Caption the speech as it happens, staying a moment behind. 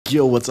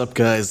Yo, what's up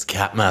guys?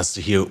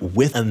 Catmaster here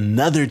with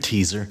another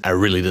teaser. I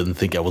really didn't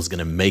think I was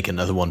gonna make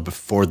another one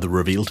before the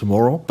reveal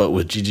tomorrow, but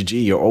with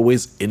GGG you're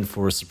always in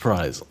for a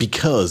surprise.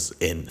 Because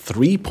in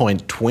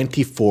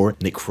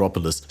 3.24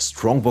 Necropolis,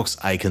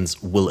 strongbox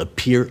icons will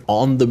appear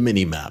on the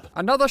minimap.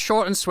 Another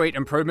short and sweet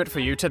improvement for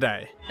you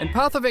today. In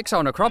Path of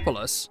Exile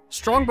Necropolis,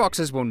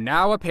 strongboxes will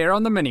now appear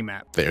on the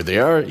minimap. There they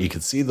are, you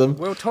can see them.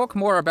 We'll talk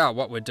more about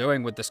what we're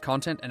doing with this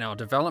content in our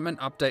development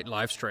update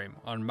livestream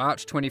on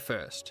March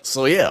 21st.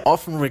 So yeah,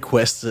 often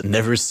requested,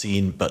 never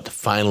seen, but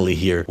finally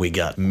here we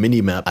got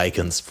minimap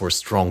icons for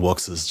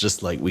strongboxes,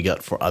 just like we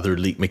got for other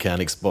League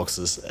Mechanics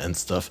boxes and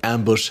stuff.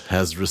 Ambush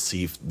has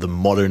received the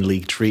modern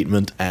League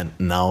treatment and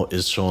now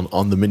is shown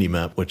on the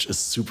minimap, which is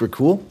super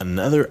cool.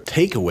 Another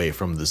takeaway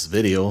from this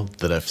video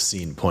that I've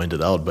seen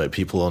pointed out by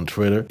people on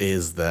Twitter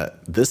is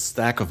that this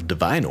stack of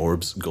Divine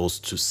Orbs goes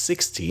to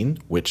 16,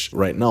 which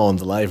right now on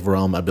the live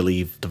realm I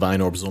believe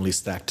Divine Orbs only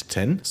stack to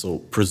 10, so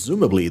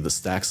presumably the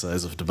stack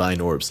size of Divine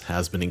Orbs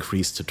has been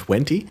increased to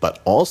 20, but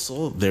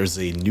also there's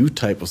a new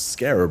type of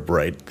Scarab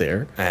right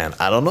there, and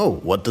I don't know,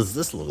 what does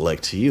this look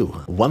like to you?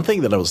 One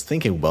thing that I was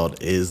thinking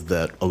about is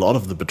that a lot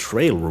of the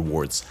Betrayal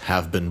rewards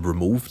have been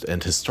removed,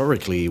 and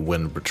historically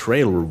when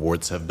Betrayal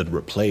rewards have been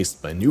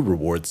replaced by new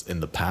rewards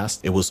in the past,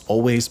 it was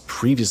always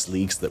previous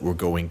leagues that were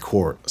going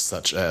core,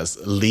 such as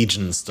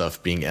Legion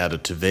stuff being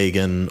added to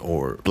Vegan,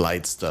 or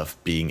Blight stuff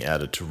being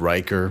added to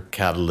Riker,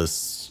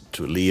 Catalysts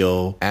to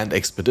Leo, and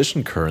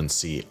Expedition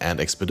currency and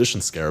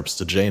Expedition Scarabs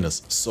to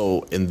Janus.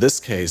 So in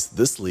this case,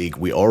 this league,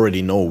 we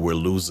already know we're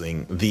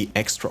losing the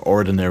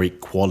extraordinary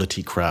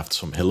quality crafts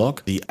from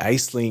Hillock, the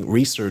Iceling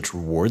research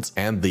rewards,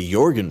 and the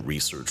Jorgen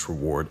research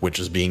reward, which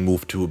is being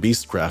moved to a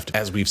Beastcraft,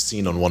 as we've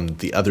seen on one of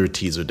the other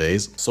teaser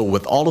days. So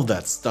with all of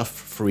that stuff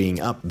freeing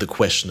up, the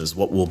question is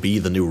what will be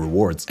the new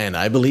rewards? And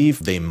I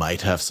believe they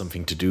might have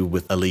something to do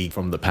with a league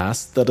from the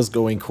past that is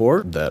going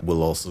core, that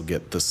will also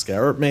get the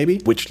Scarab maybe.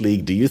 Which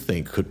league do you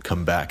think could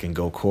come back and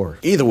go core?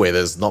 Either way,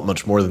 there's not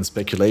much more than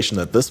speculation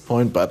at this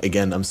point, but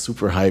again, I'm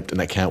super hyped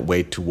and I can't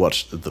wait to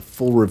watch the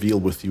full reveal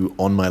with you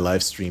on my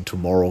live stream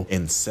tomorrow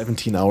in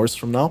 17 hours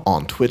from now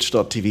on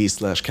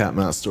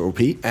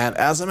twitch.tv/catmasterop. And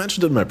as I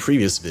mentioned in my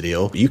previous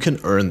video, you can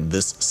earn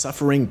this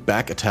Suffering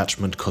Back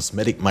Attachment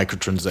cosmetic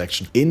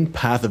microtransaction in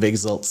Path of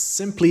Exile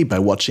simply by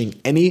watching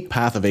any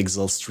Path of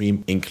Exile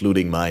stream,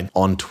 including mine,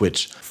 on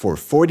Twitch for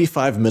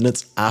 45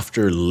 minutes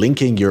after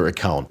linking your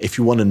account. If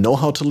you want to know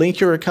how to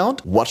link your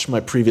account, watch my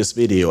previous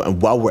video,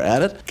 and while we're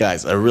at it,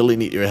 guys, I really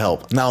need your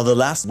help. Now, the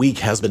last week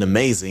has been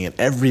amazing and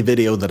every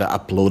video that I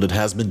uploaded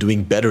has been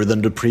doing better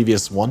than the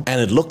previous one,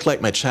 and it looked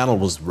like my channel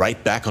was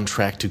right back on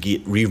track to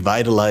get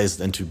revitalized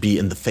and to be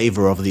in the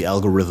favor of the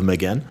algorithm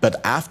again.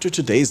 But after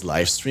today's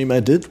live stream I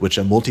did, which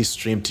I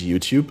multi-streamed to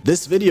YouTube,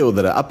 this video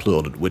that I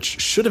uploaded, which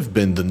should have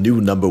been the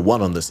new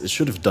 #1 on this, it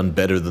should have done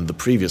better than the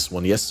previous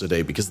one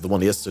yesterday, because the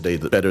one yesterday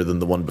did better than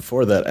the one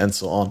before that, and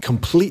so on,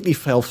 completely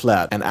fell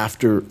flat, and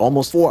after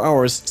almost 4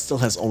 hours still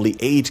has only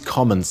 8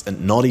 comments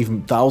and not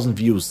even 1,000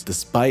 views,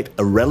 despite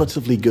a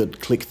relatively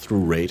good click-through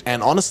rate.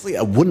 And honestly,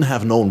 I wouldn't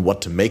have known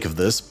what to make of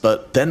this,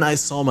 but then I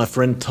saw my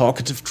friend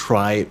Talkative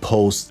Try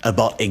post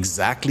about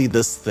exactly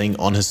this thing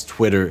on his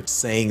Twitter,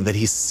 saying that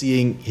he's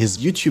seeing his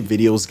YouTube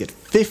videos get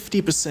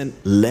 50%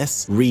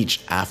 less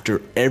reach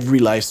after every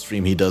live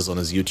stream he does on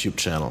his YouTube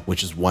channel,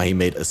 which is why he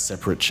made a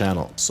separate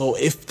channel. So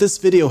if this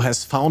video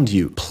has found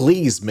you,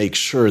 please make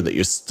sure that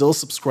you're still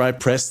subscribed,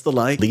 press the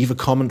like, leave a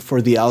comment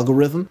for the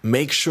algorithm,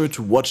 make sure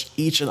to watch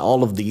each and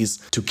all of these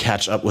to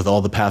catch up with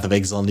all the Path of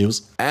Exile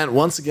news. And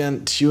once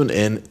again, tune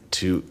in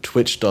to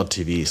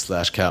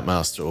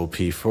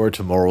twitch.tv/catmasterop for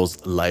tomorrow's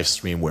live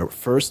stream, where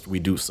first we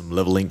do some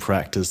leveling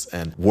practice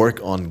and work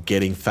on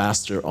getting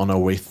faster on our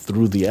way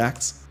through the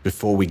acts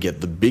before we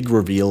get the big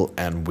reveal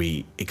and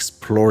we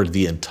explore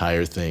the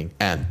entire thing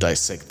and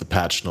dissect the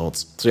patch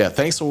notes. So yeah,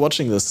 thanks for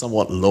watching this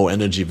somewhat low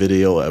energy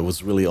video. I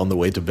was really on the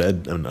way to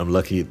bed and I'm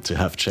lucky to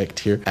have checked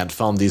here and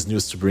found these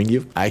news to bring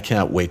you. I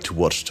can't wait to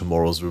watch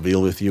tomorrow's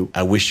reveal with you.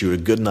 I wish you a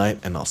good night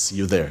and I'll see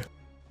you there.